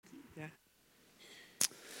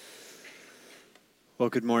Well,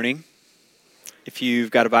 good morning. If you've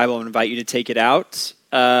got a Bible, I want to invite you to take it out.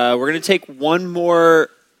 We're going to take one more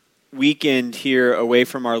weekend here away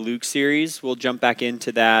from our Luke series. We'll jump back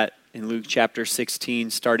into that in Luke chapter 16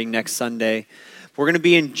 starting next Sunday. We're going to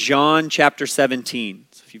be in John chapter 17.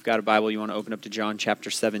 So if you've got a Bible, you want to open up to John chapter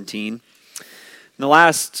 17. In the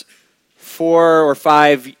last 4 or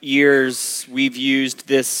 5 years, we've used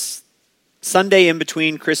this Sunday in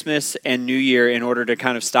between Christmas and New Year in order to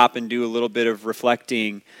kind of stop and do a little bit of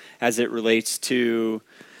reflecting as it relates to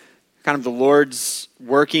kind of the Lord's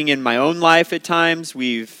working in my own life at times.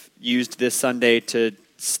 We've used this Sunday to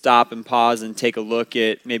stop and pause and take a look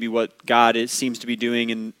at maybe what God seems to be doing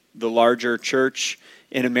in the larger church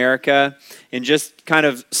in America, and just kind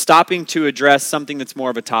of stopping to address something that's more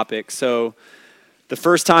of a topic. So the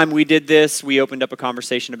first time we did this, we opened up a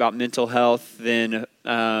conversation about mental health. Then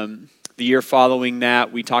the year following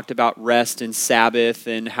that, we talked about rest and Sabbath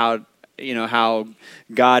and how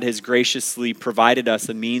God has graciously provided us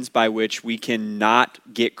a means by which we can not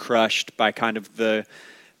get crushed by kind of the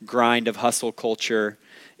grind of hustle culture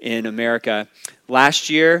in America.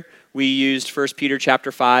 Last year, we used 1 Peter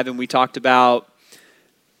chapter 5, and we talked about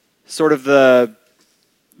sort of the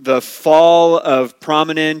fall of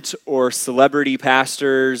prominent or celebrity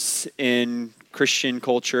pastors in Christian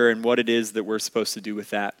culture and what it is that we're supposed to do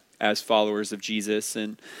with that as followers of Jesus.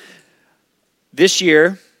 And this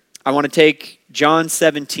year, I want to take John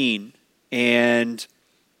 17, and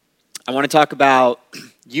I want to talk about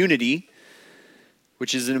unity,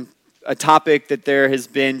 which is a topic that there has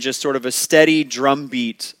been just sort of a steady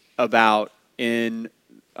drumbeat about in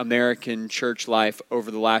American church life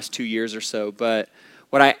over the last 2 years or so. But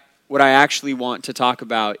what I actually want to talk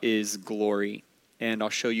about is glory, and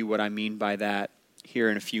I'll show you what I mean by that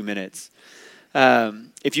here in a few minutes.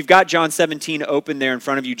 If you've got John 17 open there in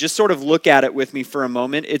front of you, just sort of look at it with me for a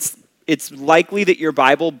moment. It's likely that your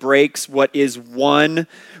Bible breaks what is one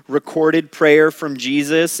recorded prayer from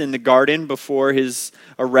Jesus in the garden before his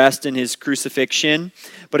arrest and his crucifixion.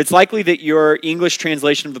 But it's likely that your English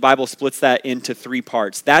translation of the Bible splits that into 3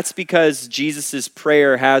 parts. That's because Jesus'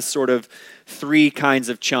 prayer has sort of 3 kinds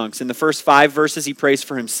of chunks. In the first 5 verses, he prays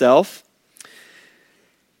for himself.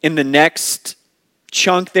 In the next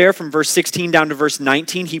chunk there, from verse 16 down to verse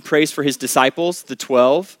 19, he prays for his disciples, the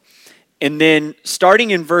 12. And then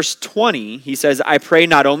starting in verse 20, he says, I pray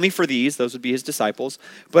not only for these, those would be his disciples,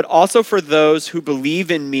 but also for those who believe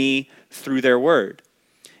in me through their word.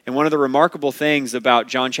 And one of the remarkable things about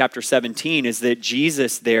John chapter 17 is that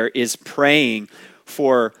Jesus there is praying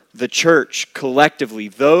for the church collectively,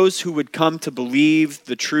 those who would come to believe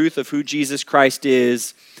the truth of who Jesus Christ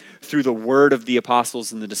is through the word of the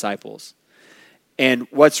apostles and the disciples. And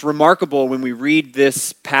what's remarkable when we read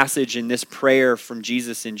this passage and this prayer from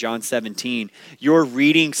Jesus in John 17, you're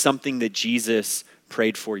reading something that Jesus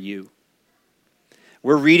prayed for you.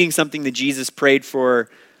 We're reading something that Jesus prayed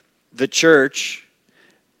for the church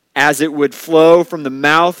as it would flow from the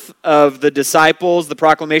mouth of the disciples. The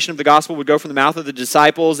proclamation of the gospel would go from the mouth of the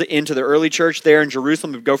disciples into the early church there in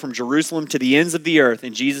Jerusalem. It would go from Jerusalem to the ends of the earth,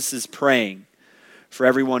 and Jesus is praying for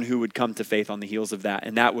everyone who would come to faith on the heels of that.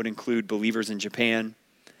 And that would include believers in Japan,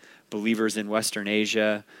 believers in Western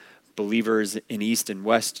Asia, believers in East and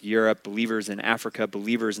West Europe, believers in Africa,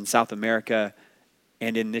 believers in South America,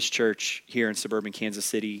 and in this church here in suburban Kansas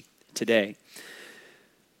City today.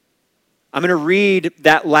 I'm going to read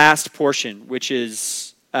that last portion, which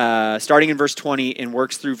is starting in verse 20 and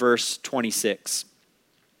works through verse 26.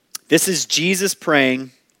 This is Jesus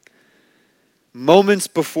praying moments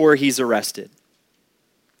before he's arrested.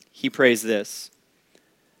 He prays this: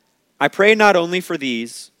 I pray not only for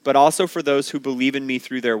these, but also for those who believe in me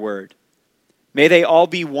through their word. May they all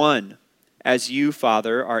be one, as you,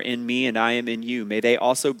 Father, are in me and I am in you. May they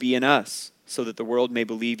also be in us, so that the world may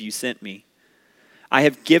believe you sent me. I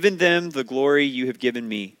have given them the glory you have given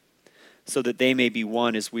me, so that they may be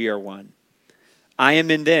one as we are one. I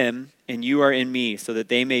am in them, and you are in me, so that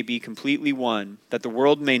they may be completely one, that the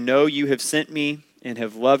world may know you have sent me and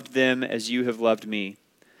have loved them as you have loved me.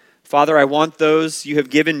 Father, I want those you have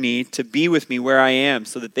given me to be with me where I am,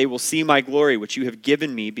 so that they will see my glory, which you have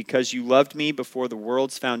given me, because you loved me before the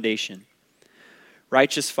world's foundation.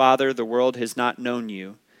 Righteous Father, the world has not known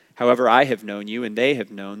you. However, I have known you, and they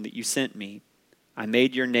have known that you sent me. I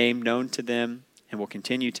made your name known to them, and will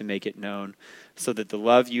continue to make it known, so that the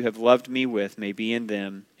love you have loved me with may be in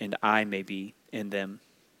them, and I may be in them.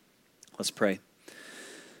 Let's pray.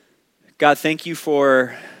 God, thank you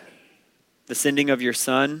for the sending of your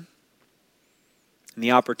Son, and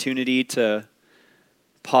the opportunity to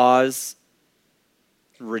pause,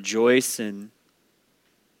 rejoice, and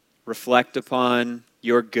reflect upon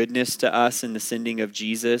your goodness to us in the sending of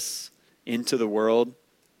Jesus into the world.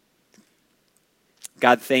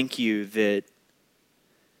 God, thank you that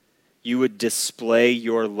you would display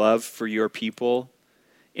your love for your people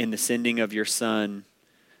in the sending of your Son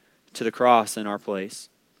to the cross in our place.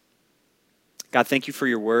 God, thank you for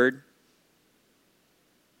your word.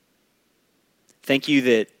 Thank you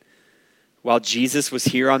that while Jesus was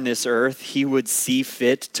here on this earth, he would see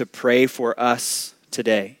fit to pray for us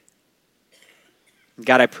today.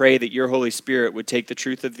 God, I pray that your Holy Spirit would take the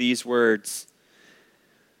truth of these words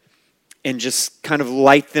and just kind of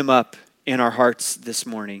light them up in our hearts this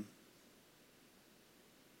morning.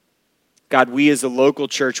 God, we as a local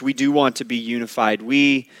church, we do want to be unified.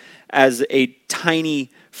 We, as a tiny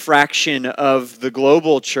fraction of the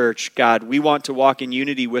global church, God, we want to walk in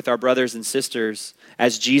unity with our brothers and sisters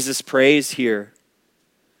as Jesus prays here.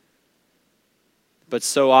 But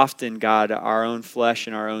so often, God, our own flesh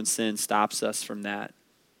and our own sin stops us from that.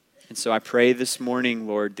 And so I pray this morning,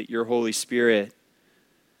 Lord, that your Holy Spirit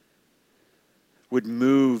would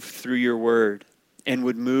move through your word and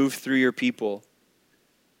would move through your people.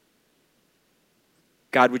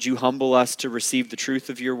 God, would you humble us to receive the truth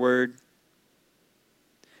of your word?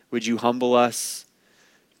 Would you humble us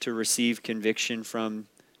to receive conviction from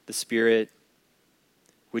the Spirit?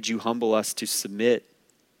 Would you humble us to submit?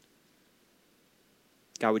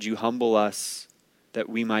 God, would you humble us that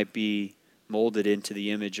we might be molded into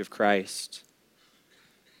the image of Christ?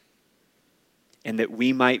 And that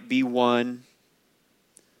we might be one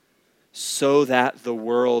so that the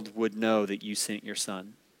world would know that you sent your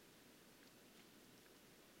Son.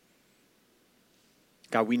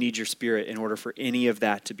 God, we need your Spirit in order for any of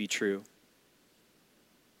that to be true.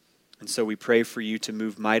 And so we pray for you to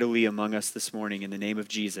move mightily among us this morning in the name of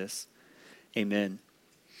Jesus. Amen.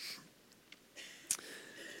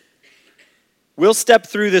 We'll step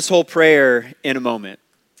through this whole prayer in a moment,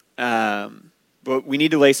 but we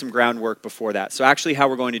need to lay some groundwork before that. So actually how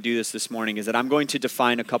we're going to do this morning is that I'm going to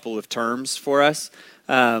define a couple of terms for us.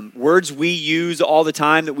 Words we use all the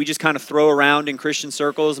time that we just kind of throw around in Christian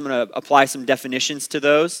circles. I'm going to apply some definitions to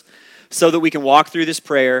those so that we can walk through this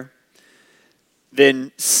prayer,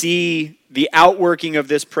 then see the outworking of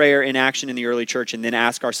this prayer in action in the early church, and then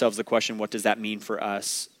ask ourselves the question, what does that mean for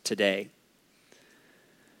us today?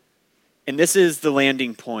 And this is the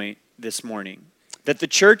landing point this morning, that the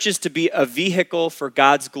church is to be a vehicle for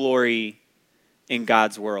God's glory in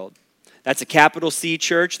God's world. That's a capital C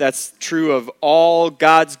church. That's true of all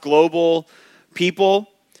God's global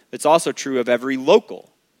people. It's also true of every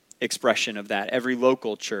local expression of that, every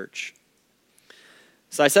local church.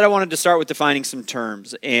 So I said I wanted to start with defining some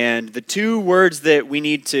terms. And the two words that we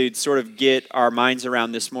need to sort of get our minds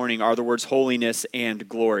around this morning are the words holiness and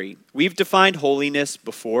glory. We've defined holiness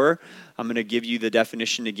before. I'm going to give you the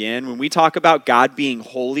definition again. When we talk about God being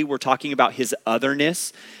holy, we're talking about his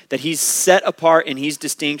otherness, that he's set apart and he's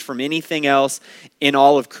distinct from anything else in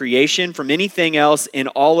all of creation, from anything else in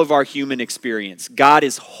all of our human experience. God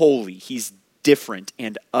is holy. He's different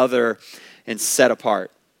and other and set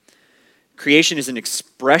apart. Creation is an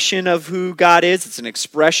expression of who God is. It's an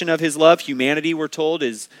expression of his love. Humanity, we're told,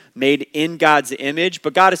 is made in God's image,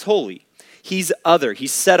 but God is holy. He's other.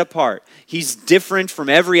 He's set apart. He's different from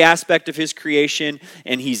every aspect of his creation,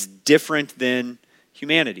 and he's different than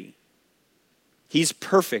humanity. He's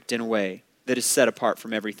perfect in a way that is set apart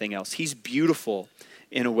from everything else. He's beautiful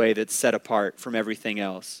in a way that's set apart from everything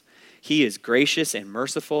else. He is gracious and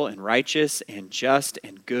merciful and righteous and just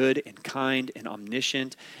and good and kind and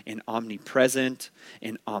omniscient and omnipresent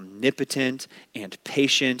and omnipotent and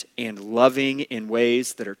patient and loving in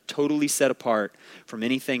ways that are totally set apart from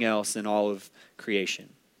anything else in all of creation.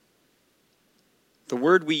 The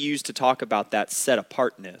word we use to talk about that set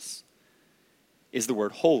apartness is the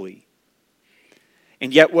word holy.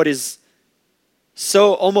 And yet what is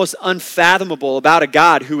so almost unfathomable about a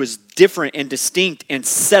God who is different and distinct and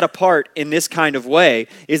set apart in this kind of way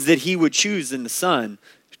is that he would choose in the Son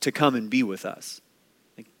to come and be with us.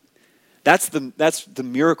 That's the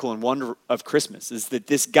miracle and wonder of Christmas, is that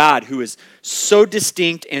this God who is so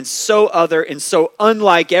distinct and so other and so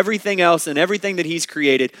unlike everything else and everything that he's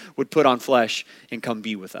created would put on flesh and come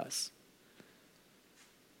be with us.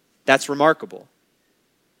 That's remarkable.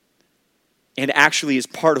 And actually is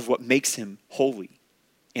part of what makes him holy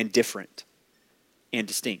and different and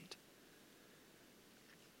distinct.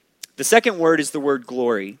 The second word is the word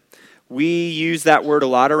glory. We use that word a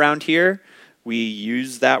lot around here. We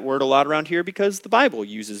use that word a lot around here because the Bible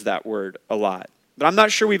uses that word a lot. But I'm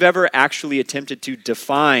not sure we've ever actually attempted to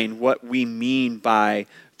define what we mean by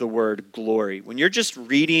the word glory. When you're just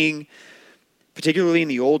reading particularly in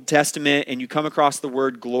the Old Testament, and you come across the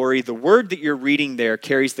word glory, the word that you're reading there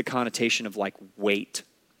carries the connotation of like weight.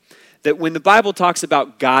 That when the Bible talks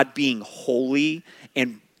about God being holy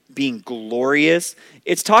and being glorious,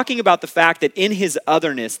 it's talking about the fact that in his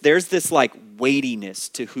otherness, there's this like weightiness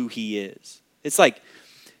to who he is. It's like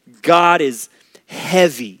God is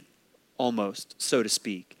heavy almost, so to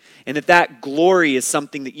speak. And that glory is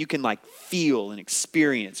something that you can like feel and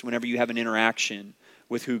experience whenever you have an interaction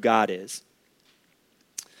with who God is.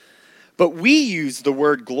 But we use the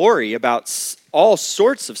word glory about all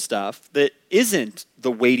sorts of stuff that isn't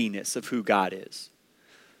the weightiness of who God is.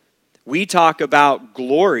 We talk about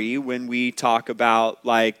glory when we talk about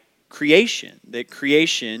like creation, that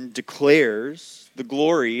creation declares the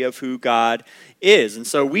glory of who God is. And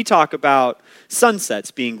so we talk about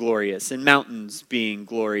sunsets being glorious and mountains being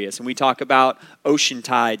glorious. And we talk about ocean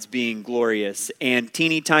tides being glorious and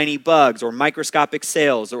teeny tiny bugs or microscopic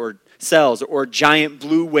cells or giant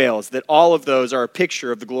blue whales, that all of those are a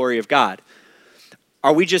picture of the glory of God.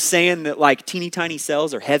 Are we just saying that like teeny tiny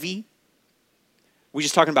cells are heavy? We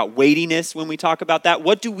just talking about weightiness when we talk about that?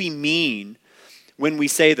 What do we mean when we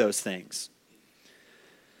say those things?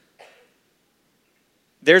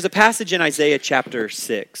 There's a passage in Isaiah chapter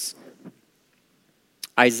 6.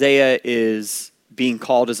 Isaiah is being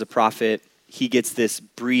called as a prophet. He gets this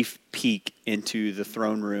brief peek into the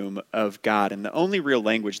throne room of God. And the only real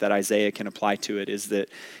language that Isaiah can apply to it is that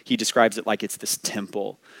he describes it like it's this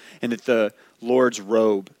temple, and that the Lord's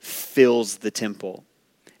robe fills the temple,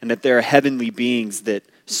 and that there are heavenly beings that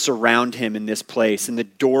surround him in this place, and the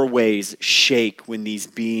doorways shake when these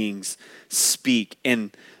beings speak,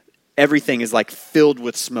 and everything is like filled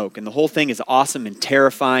with smoke, and the whole thing is awesome and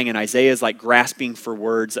terrifying, and Isaiah is like grasping for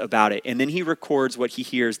words about it. And then he records what he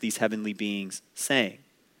hears these heavenly beings saying.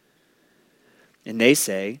 And they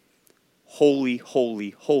say, "Holy,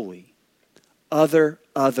 holy, holy, other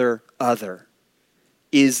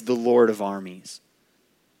is the Lord of armies.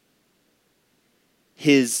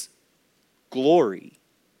 His glory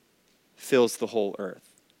fills the whole earth."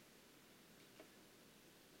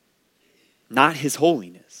 Not his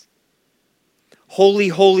holiness. Holy,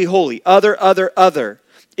 holy, holy, other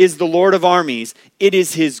is the Lord of armies. It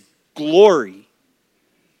is his glory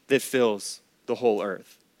that fills the whole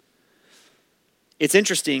earth. It's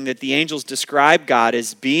interesting that the angels describe God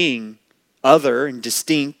as being other and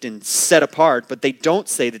distinct and set apart, but they don't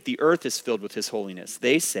say that the earth is filled with his holiness.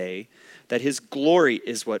 They say that his glory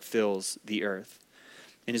is what fills the earth.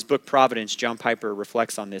 In his book Providence, John Piper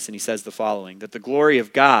reflects on this, and he says the following, that the glory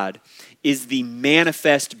of God is the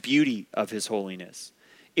manifest beauty of his holiness.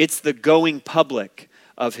 It's the going public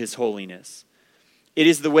of his holiness. It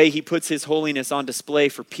is the way he puts his holiness on display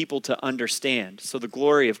for people to understand. So the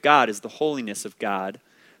glory of God is the holiness of God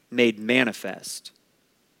made manifest.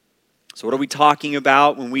 So what are we talking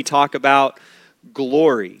about when we talk about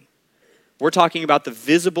glory? We're talking about the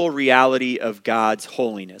visible reality of God's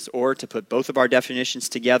holiness. Or to put both of our definitions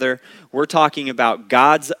together, we're talking about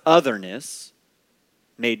God's otherness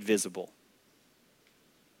made visible.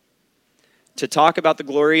 To talk about the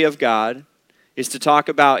glory of God is to talk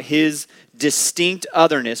about his distinct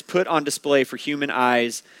otherness put on display for human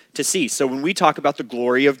eyes to see. So when we talk about the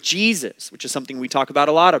glory of Jesus, which is something we talk about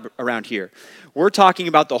a lot around here, we're talking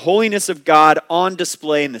about the holiness of God on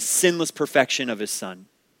display in the sinless perfection of his Son.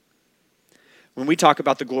 When we talk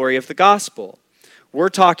about the glory of the gospel, we're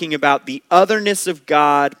talking about the otherness of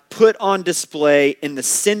God put on display in the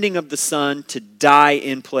sending of the Son to die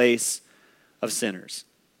in place of sinners.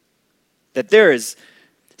 That there is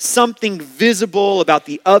something visible about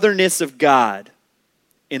the otherness of God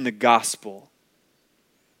in the gospel.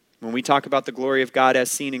 When we talk about the glory of God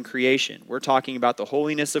as seen in creation, we're talking about the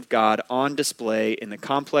holiness of God on display in the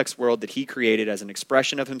complex world that he created as an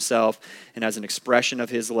expression of himself and as an expression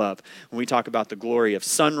of his love. When we talk about the glory of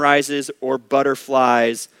sunrises or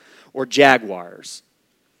butterflies or jaguars,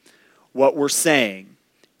 what we're saying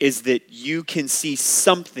is that you can see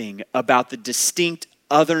something about the distinct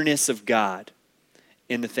otherness of God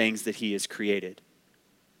in the things that he has created.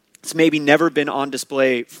 It's maybe never been on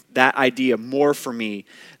display, that idea, more for me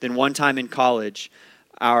than one time in college.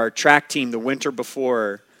 Our track team the winter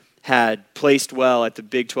before had placed well at the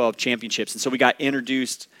Big 12 championships. And so we got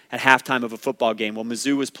introduced at halftime of a football game. Well,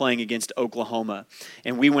 Mizzou was playing against Oklahoma.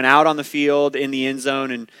 And we went out on the field in the end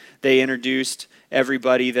zone, and they introduced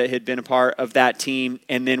everybody that had been a part of that team.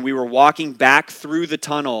 And then we were walking back through the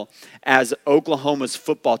tunnel as Oklahoma's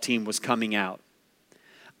football team was coming out.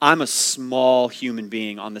 I'm a small human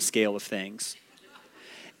being on the scale of things.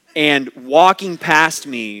 And walking past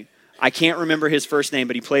me, I can't remember his first name,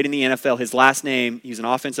 but he played in the NFL. His last name, he was an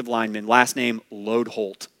offensive lineman, last name Lode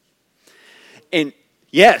Holt. And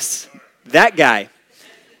yes, that guy.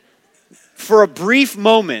 For a brief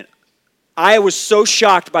moment, I was so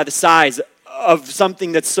shocked by the size of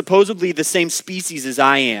something that's supposedly the same species as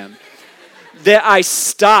I am that I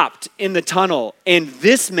stopped in the tunnel, and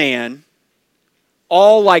this man,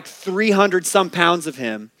 all like 300 some pounds of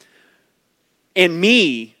him, and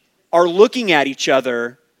me are looking at each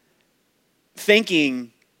other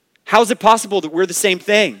thinking, how is it possible that we're the same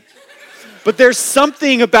thing? But there's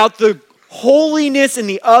something about the holiness and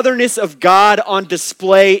the otherness of God on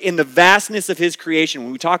display in the vastness of his creation.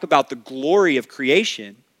 When we talk about the glory of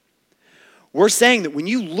creation, we're saying that when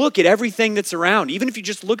you look at everything that's around, even if you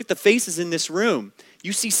just look at the faces in this room,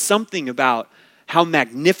 you see something about how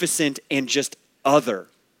magnificent and just other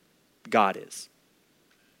God is.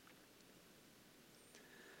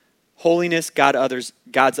 Holiness,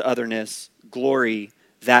 God's otherness, glory,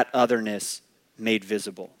 that otherness made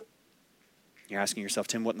visible. You're asking yourself,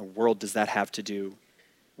 Tim, what in the world does that have to do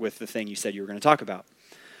with the thing you said you were going to talk about?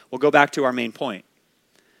 We'll go back to our main point.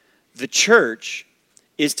 The church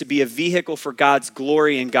is to be a vehicle for God's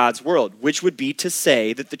glory in God's world, which would be to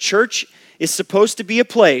say that the church is supposed to be a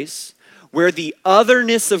place where the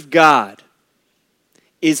otherness of God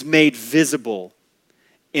is made visible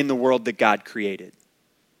in the world that God created.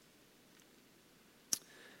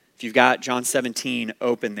 If you've got John 17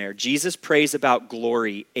 open there, Jesus prays about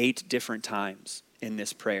glory 8 different times in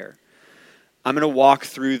this prayer. I'm going to walk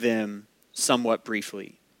through them somewhat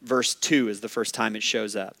briefly. Verse 2 is the first time it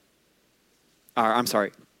shows up.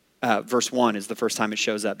 Verse 1 is the first time it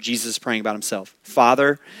shows up. Jesus is praying about himself.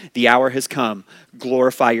 Father, the hour has come.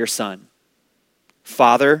 Glorify your Son.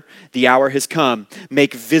 Father, the hour has come.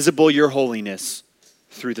 Make visible your holiness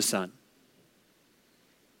through the Son.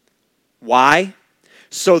 Why?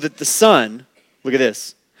 So that the Son, look at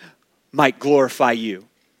this, might glorify you.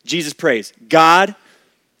 Jesus prays, God,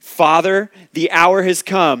 Father, the hour has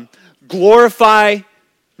come. Glorify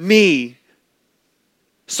me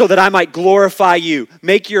so that I might glorify you.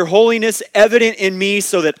 Make your holiness evident in me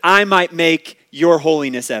so that I might make your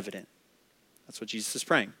holiness evident. That's what Jesus is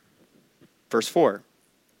praying. Verse 4.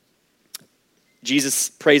 Jesus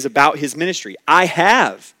prays about his ministry. I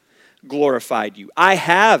have glorified you. I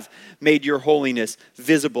have made your holiness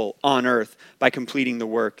visible on earth by completing the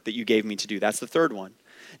work that you gave me to do. That's the third one.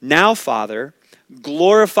 Now, Father,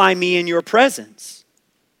 glorify me in your presence.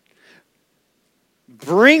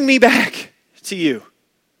 Bring me back to you.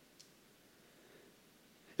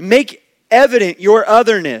 Make evident your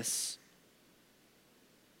otherness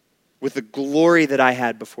with the glory that I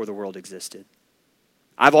had before the world existed.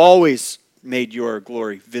 I've always made your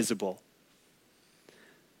glory visible.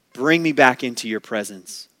 Bring me back into your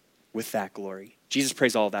presence with that glory. Jesus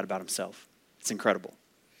prays all of that about himself. It's incredible.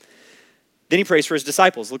 Then he prays for his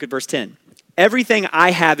disciples. Look at verse 10. Everything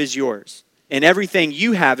I have is yours, and everything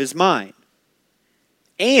you have is mine.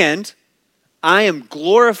 And I am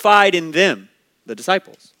glorified in them, the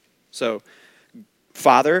disciples. So,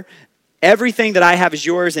 Father, everything that I have is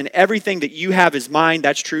yours, and everything that you have is mine.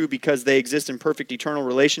 That's true because they exist in perfect eternal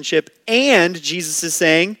relationship. And Jesus is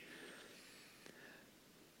saying,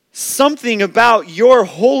 something about your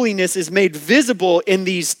holiness is made visible in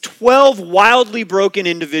these 12 wildly broken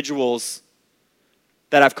individuals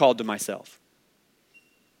that I've called to myself.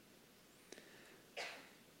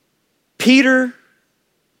 Peter,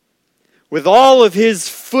 with all of his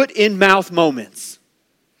foot in mouth moments,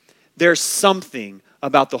 there's something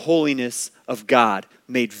about the holiness of God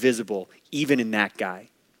made visible even in that guy,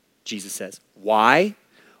 Jesus says. Why?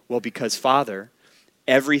 Well, because Father,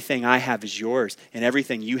 everything I have is yours, and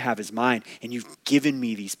everything you have is mine, and you've given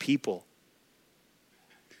me these people.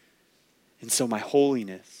 And so my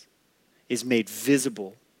holiness is made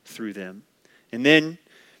visible through them. And then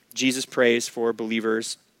Jesus prays for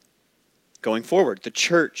believers going forward, the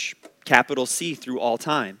church, capital C, through all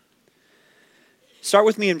time. Start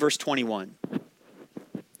with me in verse 21.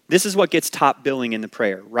 This is what gets top billing in the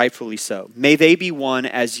prayer, rightfully so. May they be one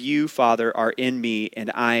as you, Father, are in me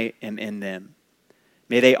and I am in them.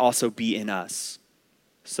 May they also be in us,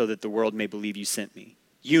 so that the world may believe you sent me.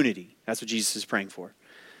 Unity, that's what Jesus is praying for.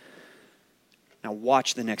 Now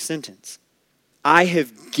watch the next sentence. I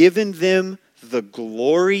have given them the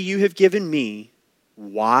glory you have given me.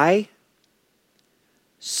 Why?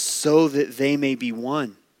 So that they may be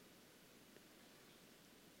one.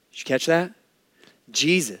 Did you catch that?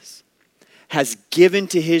 Jesus has given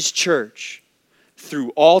to his church through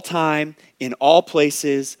all time, in all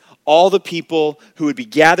places, all the people who would be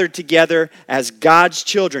gathered together as God's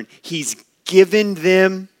children. He's given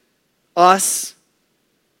them, us,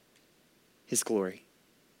 his glory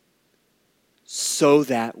so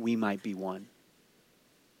that we might be one.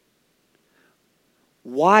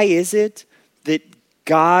 Why is it that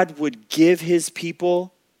God would give his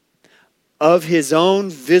people of his own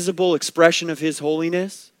visible expression of his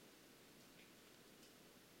holiness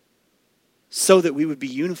so that we would be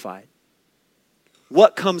unified?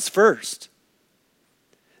 What comes first?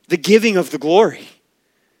 The giving of the glory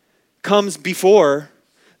comes before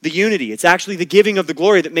the unity. It's actually the giving of the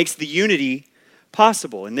glory that makes the unity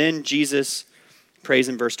possible. And then Jesus prays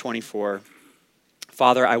in verse 24,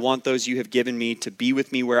 Father, I want those you have given me to be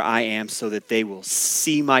with me where I am so that they will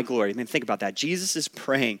see my glory. I mean, think about that. Jesus is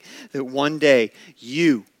praying that one day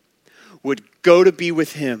you would go to be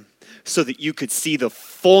with him so that you could see the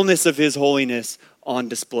fullness of his holiness on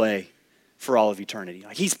display for all of eternity.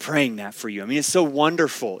 Like, he's praying that for you. I mean, it's so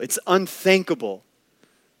wonderful. It's unthinkable.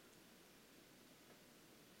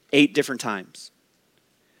 8 different times,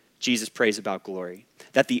 Jesus prays about glory.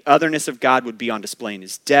 That the otherness of God would be on display in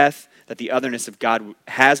his death, that the otherness of God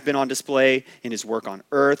has been on display in his work on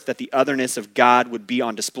earth, that the otherness of God would be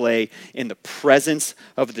on display in the presence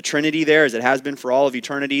of the Trinity there, as it has been for all of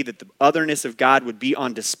eternity, that the otherness of God would be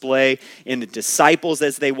on display in the disciples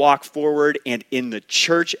as they walk forward and in the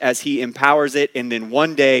church as he empowers it, and then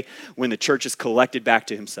one day when the church is collected back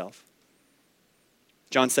to himself.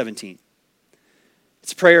 John 17.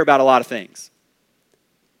 It's a prayer about a lot of things.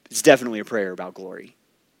 It's definitely a prayer about glory.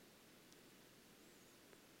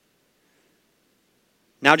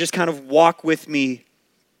 Now just kind of walk with me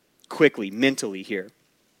quickly, mentally here.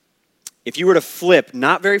 If you were to flip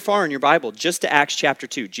not very far in your Bible, just to Acts chapter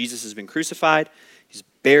 2, Jesus has been crucified, he's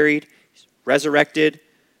buried, he's resurrected,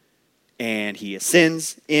 and he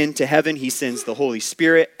ascends into heaven. He sends the Holy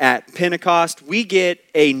Spirit at Pentecost. We get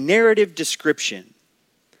a narrative description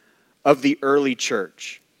of the early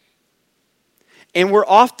church. And we're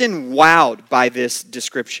often wowed by this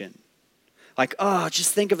description. Like, oh,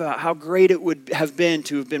 just think about how great it would have been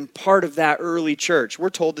to have been part of that early church. We're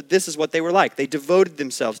told that this is what they were like. They devoted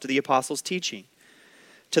themselves to the apostles' teaching,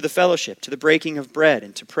 to the fellowship, to the breaking of bread,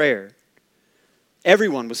 and to prayer.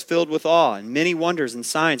 Everyone was filled with awe, and many wonders and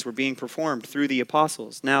signs were being performed through the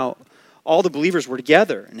apostles. Now, all the believers were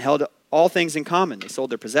together and held all things in common. They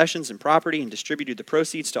sold their possessions and property and distributed the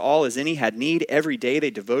proceeds to all as any had need. Every day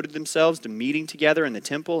they devoted themselves to meeting together in the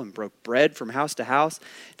temple and broke bread from house to house.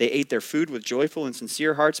 They ate their food with joyful and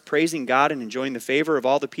sincere hearts, praising God and enjoying the favor of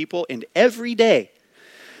all the people. And every day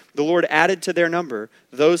the Lord added to their number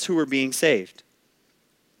those who were being saved.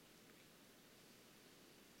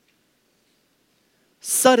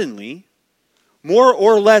 Suddenly, more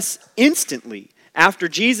or less instantly, after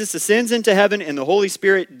Jesus ascends into heaven and the Holy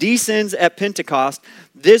Spirit descends at Pentecost,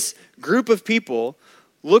 this group of people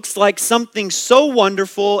looks like something so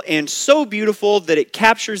wonderful and so beautiful that it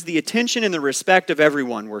captures the attention and the respect of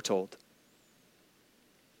everyone, we're told.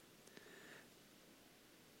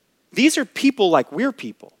 These are people like we're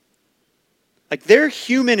people. Like, they're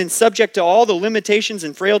human and subject to all the limitations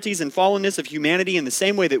and frailties and fallenness of humanity in the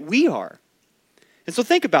same way that we are. And so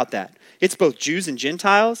think about that. It's both Jews and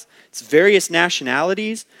Gentiles. It's various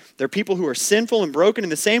nationalities. They're people who are sinful and broken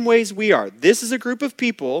in the same ways we are. This is a group of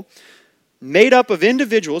people made up of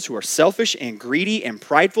individuals who are selfish and greedy and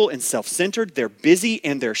prideful and self-centered. They're busy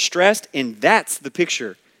and they're stressed, and that's the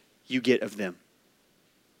picture you get of them.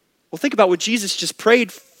 Well, think about what Jesus just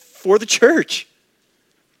prayed for the church.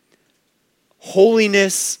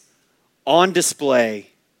 Holiness on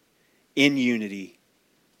display in unity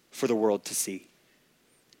for the world to see.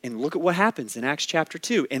 And look at what happens in Acts chapter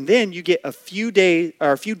 2. And then you get a few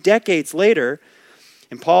decades later,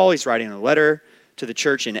 and Paul, he's writing a letter to the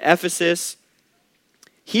church in Ephesus.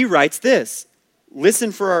 He writes this.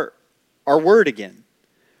 Listen for our word again.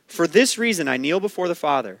 For this reason I kneel before the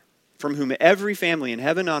Father, from whom every family in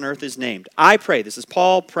heaven and on earth is named. I pray, this is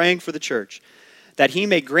Paul praying for the church, that he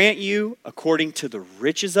may grant you, according to the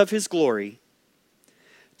riches of his glory,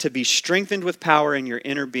 to be strengthened with power in your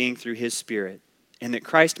inner being through his Spirit, and that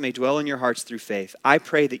Christ may dwell in your hearts through faith. I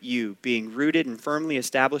pray that you, being rooted and firmly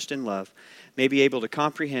established in love, may be able to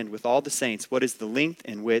comprehend with all the saints what is the length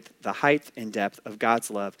and width, the height and depth of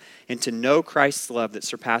God's love, and to know Christ's love that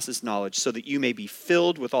surpasses knowledge, so that you may be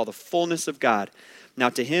filled with all the fullness of God. Now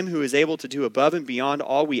to him who is able to do above and beyond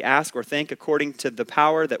all we ask or think according to the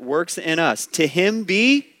power that works in us, to him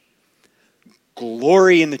be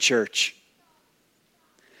glory in the church.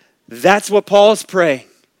 That's what Paul's praying.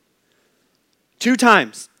 2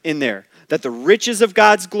 times in there, that the riches of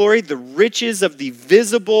God's glory, the riches of the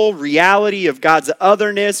visible reality of God's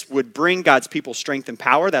otherness would bring God's people strength and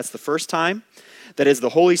power. That's the first time. That as the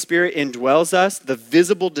Holy Spirit indwells us, the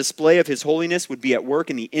visible display of his holiness would be at work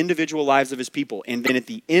in the individual lives of his people. And then at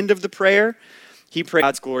the end of the prayer, he prayed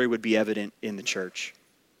God's glory would be evident in the church.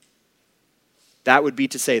 that would be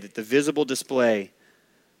to say that the visible display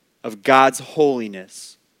of God's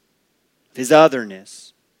holiness, his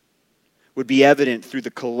otherness, would be evident through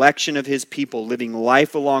the collection of his people living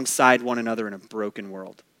life alongside one another in a broken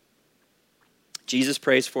world. Jesus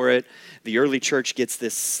prays for it. The early church gets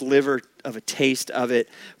this sliver of a taste of it.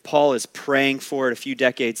 Paul is praying for it a few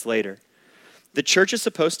decades later. The church is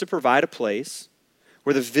supposed to provide a place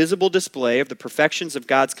where the visible display of the perfections of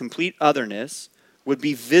God's complete otherness would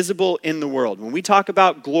be visible in the world. When we talk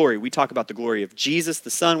about glory, we talk about the glory of Jesus,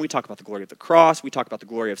 the Son. We talk about the glory of the cross. We talk about the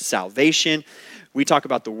glory of salvation. We talk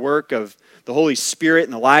about the work of the Holy Spirit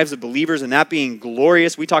in the lives of believers and that being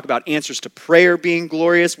glorious. We talk about answers to prayer being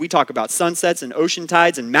glorious. We talk about sunsets and ocean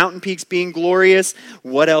tides and mountain peaks being glorious.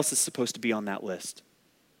 What else is supposed to be on that list?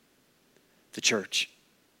 The church.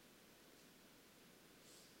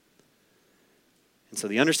 And so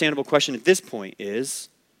the understandable question at this point is,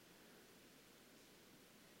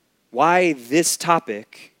 why this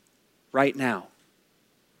topic right now?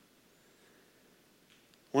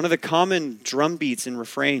 One of the common drum beats and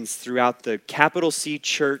refrains throughout the capital C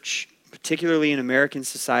church, particularly in American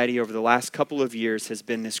society over the last couple of years, has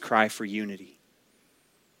been this cry for unity.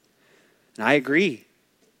 And I agree.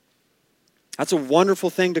 That's a wonderful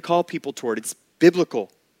thing to call people toward. It's biblical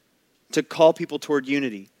to call people toward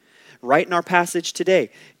unity. Right in our passage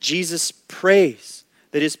today, Jesus prays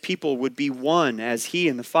that his people would be one as he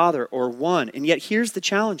and the Father are one. And yet here's the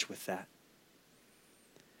challenge with that.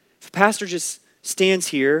 If a pastor just stands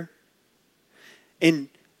here and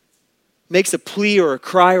makes a plea or a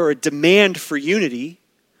cry or a demand for unity,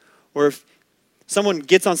 or if someone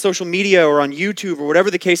gets on social media or on YouTube or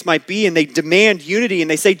whatever the case might be and they demand unity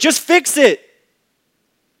and they say, just fix it,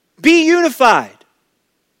 be unified.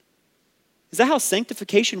 Is that how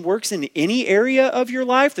sanctification works in any area of your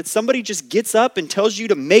life? That somebody just gets up and tells you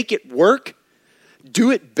to make it work,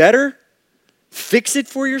 do it better, fix it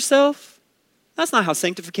for yourself? That's not how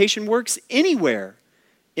sanctification works anywhere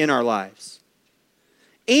in our lives.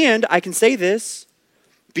 And I can say this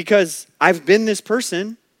because I've been this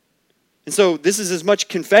person. And so this is as much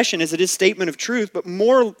confession as it is statement of truth, but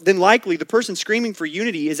more than likely the person screaming for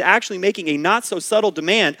unity is actually making a not so subtle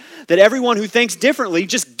demand that everyone who thinks differently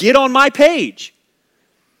just get on my page.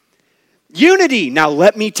 Unity. Now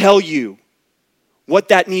let me tell you what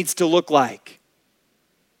that needs to look like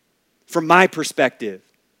from my perspective.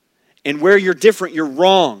 And where you're different, you're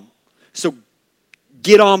wrong. So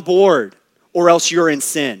get on board or else you're in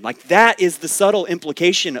sin. Like that is the subtle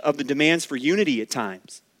implication of the demands for unity at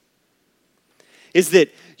times. Is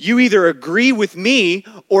that you either agree with me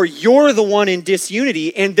or you're the one in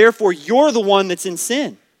disunity and therefore you're the one that's in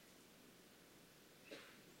sin.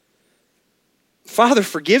 Father,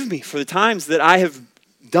 forgive me for the times that I have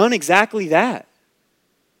done exactly that.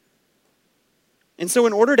 And so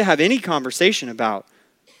in order to have any conversation about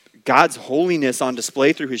God's holiness on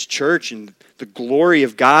display through his church and the glory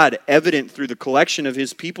of God evident through the collection of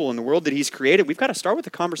his people in the world that he's created, we've got to start with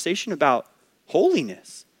a conversation about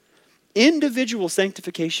holiness. Individual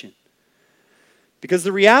sanctification. Because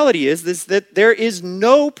the reality is that there is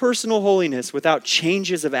no personal holiness without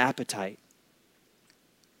changes of appetite.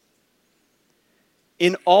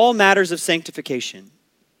 In all matters of sanctification,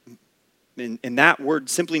 and that word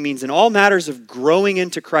simply means in all matters of growing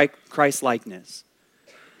into Christ-likeness,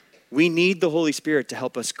 we need the Holy Spirit to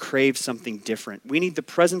help us crave something different. We need the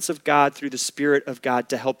presence of God through the Spirit of God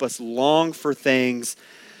to help us long for things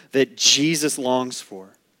that Jesus longs for.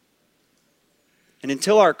 And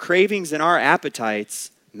until our cravings and our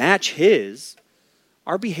appetites match his,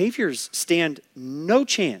 our behaviors stand no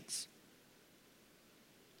chance.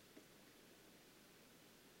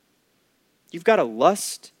 You've got a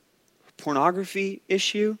lust, pornography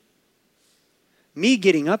issue. Me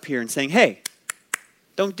getting up here and saying, hey,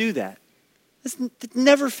 don't do that. It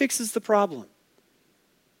never fixes the problem.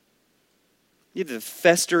 You have the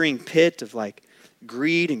festering pit of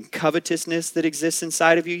greed and covetousness that exists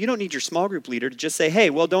inside of you. You don't need your small group leader to just say,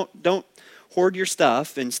 hey, well, don't hoard your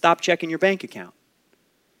stuff and stop checking your bank account.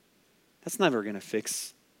 That's never going to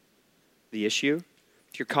fix the issue.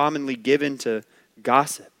 If you're commonly given to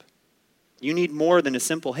gossip, you need more than a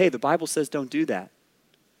simple, hey, the Bible says don't do that,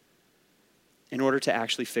 in order to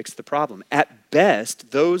actually fix the problem. At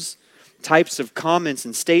best, those types of comments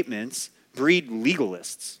and statements breed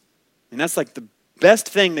legalists. And that's the best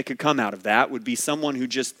thing that could come out of that would be someone who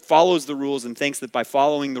just follows the rules and thinks that by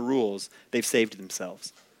following the rules, they've saved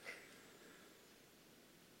themselves.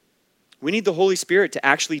 We need the Holy Spirit to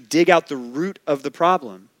actually dig out the root of the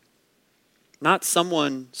problem. Not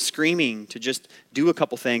someone screaming to just do a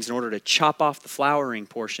couple things in order to chop off the flowering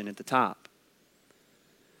portion at the top.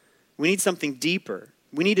 We need something deeper.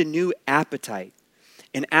 We need a new appetite.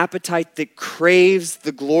 An appetite that craves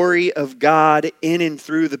the glory of God in and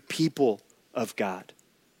through the people of God.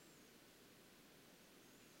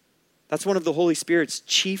 That's one of the Holy Spirit's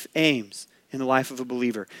chief aims in the life of a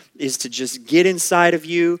believer, is to just get inside of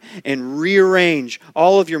you and rearrange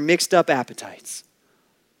all of your mixed up appetites,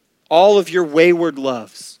 all of your wayward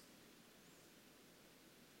loves.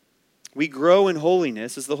 We grow in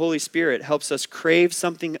holiness as the Holy Spirit helps us crave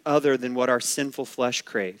something other than what our sinful flesh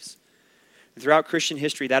craves. Throughout Christian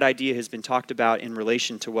history, that idea has been talked about in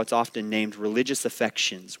relation to what's often named religious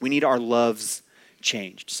affections. We need our loves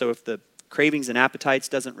changed. So if the cravings and appetites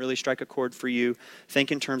doesn't really strike a chord for you,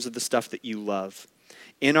 think in terms of the stuff that you love.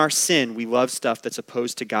 In our sin, we love stuff that's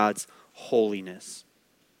opposed to God's holiness.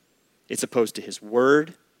 It's opposed to his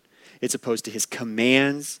word. It's opposed to his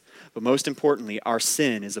commands. But most importantly, our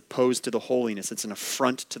sin is opposed to the holiness. It's an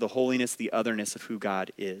affront to the holiness, the otherness of who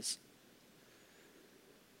God is.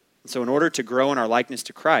 So in order to grow in our likeness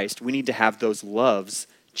to Christ, we need to have those loves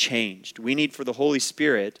changed. We need for the Holy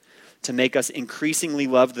Spirit to make us increasingly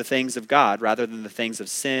love the things of God rather than the things of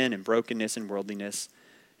sin and brokenness and worldliness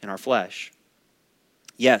in our flesh.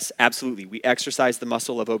 Yes, absolutely. We exercise the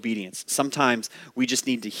muscle of obedience. Sometimes we just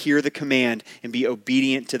need to hear the command and be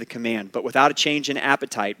obedient to the command. But without a change in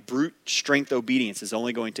appetite, brute strength obedience is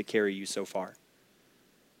only going to carry you so far.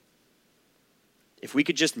 If we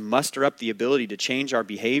could just muster up the ability to change our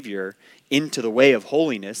behavior into the way of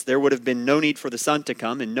holiness, there would have been no need for the Son to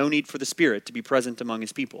come and no need for the Spirit to be present among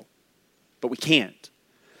his people. But we can't.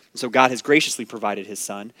 And so God has graciously provided his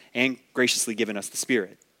Son and graciously given us the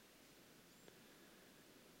Spirit.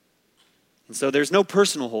 And so there's no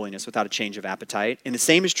personal holiness without a change of appetite. And the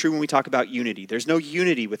same is true when we talk about unity. There's no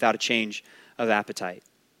unity without a change of appetite.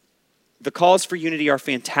 The calls for unity are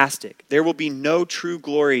fantastic. There will be no true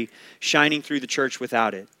glory shining through the church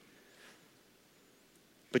without it.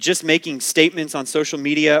 But just making statements on social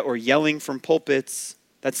media or yelling from pulpits,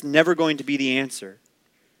 that's never going to be the answer.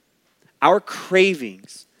 Our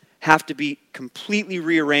cravings have to be completely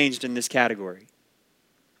rearranged in this category.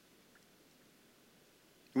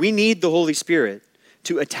 We need the Holy Spirit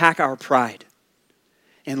to attack our pride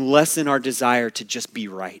and lessen our desire to just be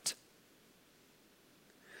right.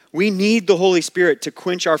 We need the Holy Spirit to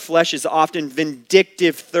quench our flesh's often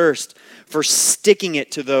vindictive thirst for sticking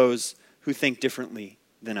it to those who think differently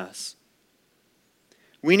than us.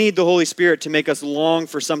 We need the Holy Spirit to make us long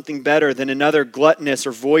for something better than another gluttonous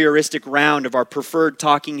or voyeuristic round of our preferred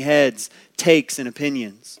talking heads, takes, and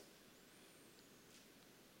opinions.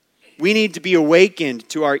 We need to be awakened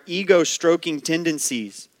to our ego-stroking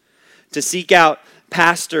tendencies, to seek out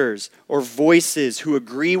pastors or voices who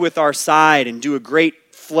agree with our side and do a great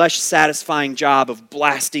flesh-satisfying job of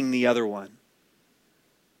blasting the other one.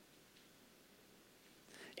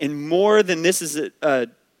 And more than this is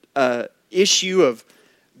a issue of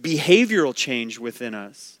behavioral change within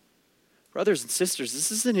us, brothers and sisters,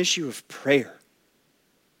 this is an issue of prayer.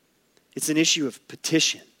 It's an issue of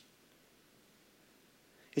petition.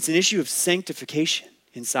 It's an issue of sanctification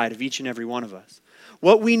inside of each and every one of us.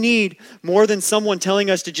 What we need more than someone telling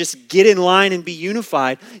us to just get in line and be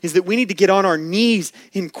unified is that we need to get on our knees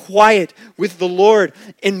in quiet with the Lord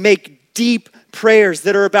and make deep prayers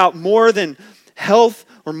that are about more than health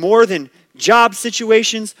or more than job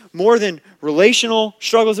situations, more than relational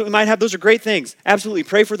struggles that we might have. Those are great things. Absolutely,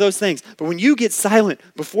 pray for those things. But when you get silent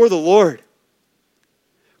before the Lord,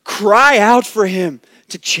 cry out for him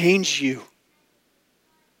to change you.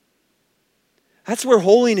 That's where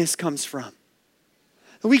holiness comes from.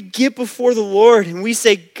 We get before the Lord and we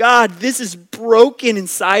say, God, this is broken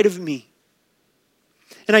inside of me.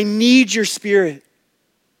 And I need your Spirit.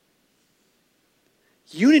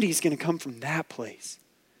 Unity is going to come from that place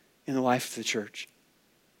in the life of the church.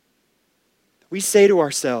 We say to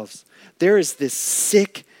ourselves, there is this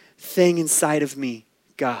sick thing inside of me,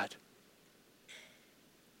 God,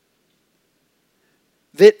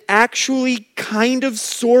 that actually kind of,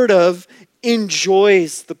 sort of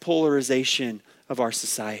enjoys the polarization of our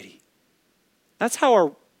society. That's how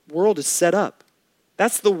our world is set up.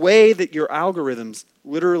 That's the way that your algorithms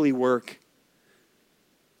literally work.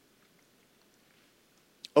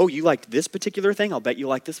 Oh, you liked this particular thing? I'll bet you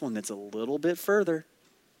like this one that's a little bit further.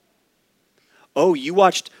 Oh, you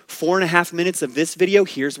watched 4.5 minutes of this video?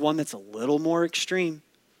 Here's one that's a little more extreme.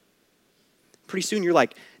 Pretty soon you're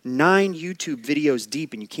like 9 YouTube videos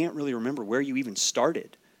deep and you can't really remember where you even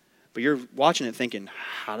started. But you're watching it thinking,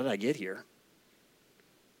 how did I get here?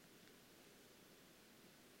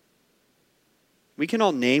 We can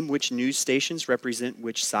all name which news stations represent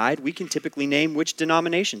which side. We can typically name which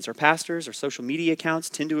denominations or pastors or social media accounts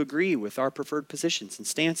tend to agree with our preferred positions and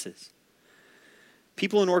stances.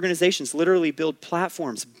 People and organizations literally build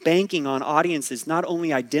platforms banking on audiences not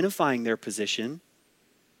only identifying their position,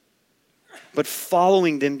 but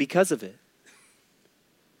following them because of it.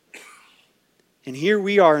 And here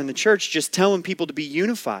we are in the church just telling people to be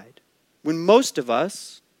unified. When most of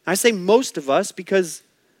us, I say most of us because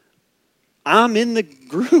I'm in the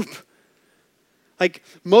group. Like,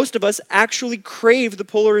 most of us actually crave the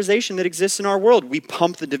polarization that exists in our world. We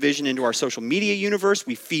pump the division into our social media universe.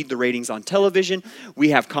 We feed the ratings on television.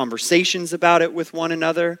 We have conversations about it with one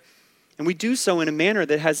another. And we do so in a manner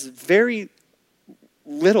that has very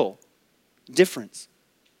little difference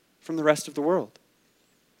from the rest of the world.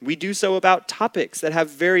 We do so about topics that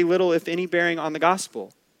have very little, if any, bearing on the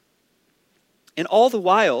gospel. And all the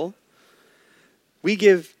while, we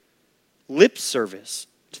give lip service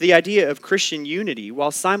to the idea of Christian unity while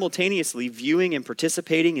simultaneously viewing and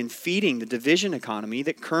participating in feeding the division economy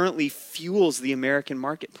that currently fuels the American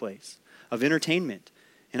marketplace of entertainment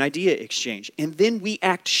and idea exchange. And then we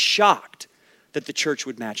act shocked that the church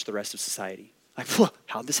would match the rest of society. Like,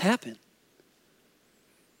 how'd this happen?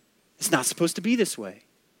 It's not supposed to be this way.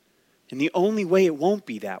 And the only way it won't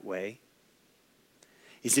be that way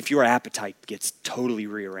is if your appetite gets totally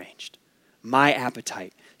rearranged. My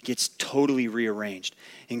appetite gets totally rearranged.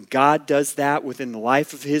 And God does that within the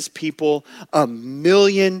life of his people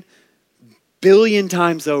 1,000,000,000,000 billion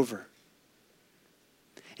times over.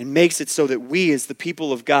 And makes it so that we as the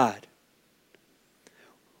people of God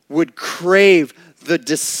would crave the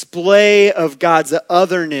display of God's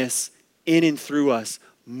otherness in and through us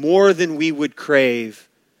more than we would crave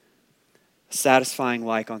a satisfying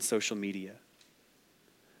like on social media.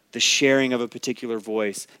 The sharing of a particular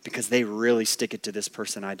voice because they really stick it to this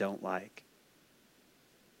person I don't like.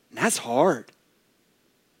 And that's hard.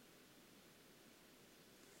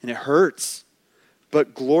 And it hurts.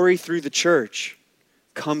 But glory through the church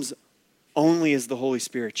comes only as the Holy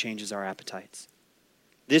Spirit changes our appetites.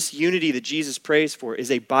 This unity that Jesus prays for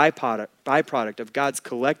is a byproduct of God's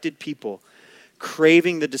collected people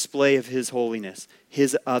craving the display of his holiness,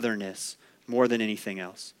 his otherness, more than anything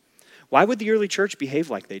else. Why would the early church behave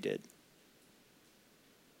like they did?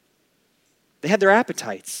 They had their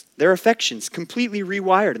appetites, their affections completely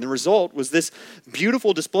rewired. And the result was this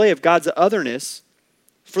beautiful display of God's otherness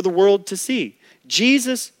for the world to see.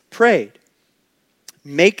 Jesus prayed,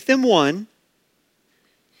 "Make them one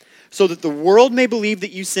so that the world may believe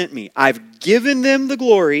that you sent me. I've given them the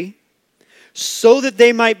glory so that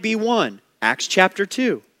they might be one." Acts chapter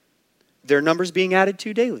 2. Their numbers being added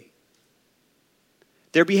to daily.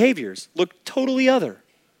 Their behaviors look totally other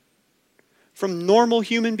from normal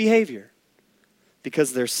human behavior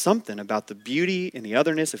because there's something about the beauty and the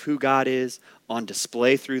otherness of who God is on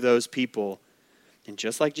display through those people. And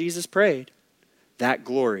just like Jesus prayed, that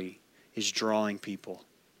glory is drawing people.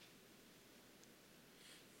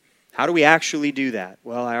 How do we actually do that?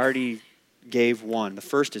 Well, I already gave one. The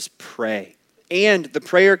first is pray. And the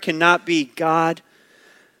prayer cannot be, "God,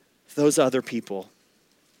 those other people,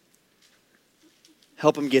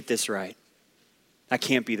 help them get this right." That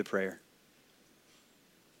can't be the prayer.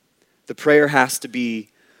 The prayer has to be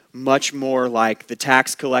much more like the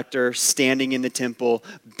tax collector standing in the temple,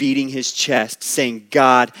 beating his chest, saying,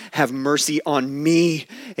 "God, have mercy on me,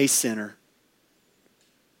 a sinner."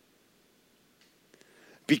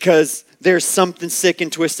 Because there's something sick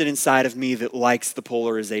and twisted inside of me that likes the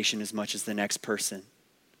polarization as much as the next person.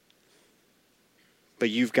 But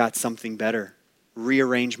you've got something better.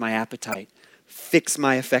 Rearrange my appetite. Fix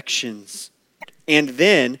my affections. And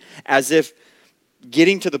then, as if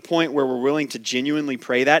getting to the point where we're willing to genuinely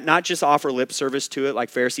pray that, not just offer lip service to it like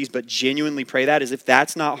Pharisees, but genuinely pray that, as if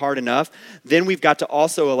that's not hard enough, then we've got to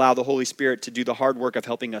also allow the Holy Spirit to do the hard work of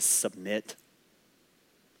helping us submit.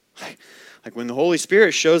 Like when the Holy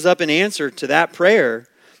Spirit shows up in answer to that prayer,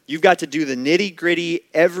 you've got to do the nitty-gritty,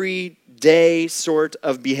 everyday sort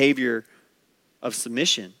of behavior of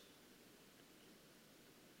submission.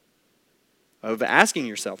 Of asking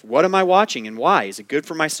yourself, what am I watching and why? Is it good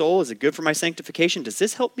for my soul? Is it good for my sanctification? Does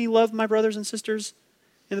this help me love my brothers and sisters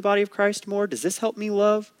in the body of Christ more? Does this help me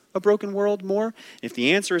love a broken world more? And if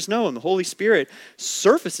the answer is no, and the Holy Spirit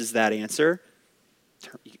surfaces that answer,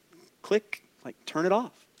 turn it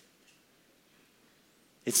off.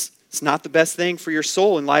 It's not the best thing for your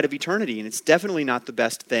soul in light of eternity, and it's definitely not the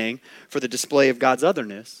best thing for the display of God's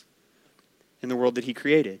otherness in the world that he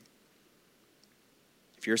created.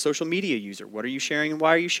 If you're a social media user, what are you sharing and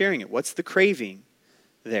why are you sharing it? What's the craving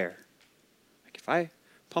there? Like if I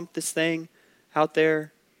pump this thing out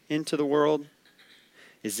there into the world,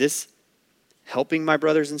 is this helping my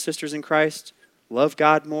brothers and sisters in Christ love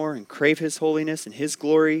God more and crave his holiness and his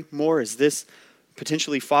glory more? Is this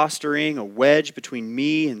potentially fostering a wedge between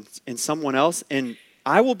me and someone else. And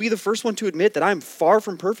I will be the first one to admit that I'm far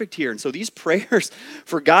from perfect here. And so these prayers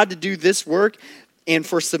for God to do this work and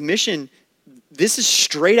for submission, this is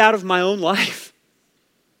straight out of my own life.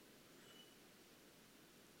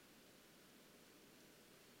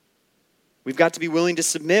 We've got to be willing to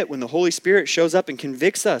submit when the Holy Spirit shows up and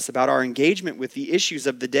convicts us about our engagement with the issues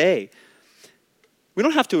of the day. We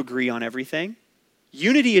don't have to agree on everything.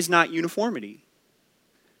 Unity is not uniformity.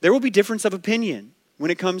 There will be difference of opinion when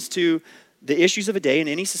it comes to the issues of a day in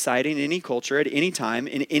any society, in any culture, at any time,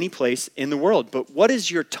 in any place in the world. But what is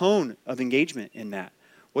your tone of engagement in that?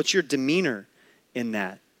 What's your demeanor in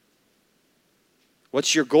that?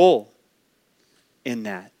 What's your goal in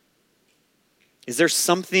that? Is there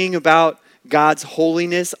something about God's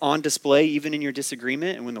holiness on display even in your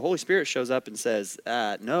disagreement? And when the Holy Spirit shows up and says,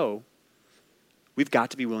 no, we've got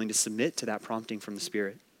to be willing to submit to that prompting from the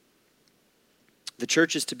Spirit. The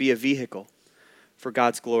church is to be a vehicle for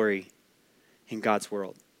God's glory in God's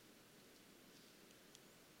world.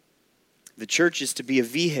 The church is to be a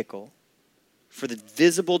vehicle for the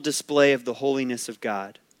visible display of the holiness of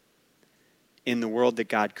God in the world that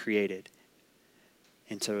God created.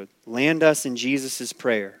 And to land us in Jesus'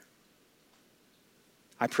 prayer,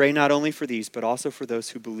 I pray not only for these, but also for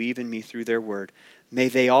those who believe in me through their word. May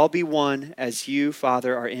they all be one as you,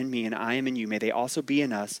 Father, are in me and I am in you. May they also be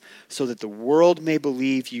in us so that the world may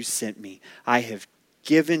believe you sent me. I have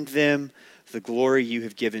given them the glory you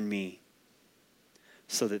have given me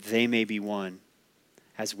so that they may be one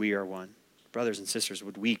as we are one. Brothers and sisters,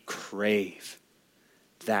 would we crave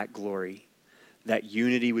that glory, that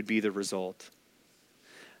unity would be the result,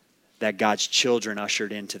 that God's children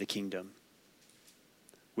ushered into the kingdom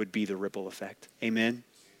would be the ripple effect. Amen?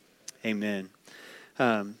 Amen.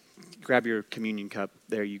 Grab your communion cup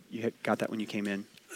there. You got that when you came in.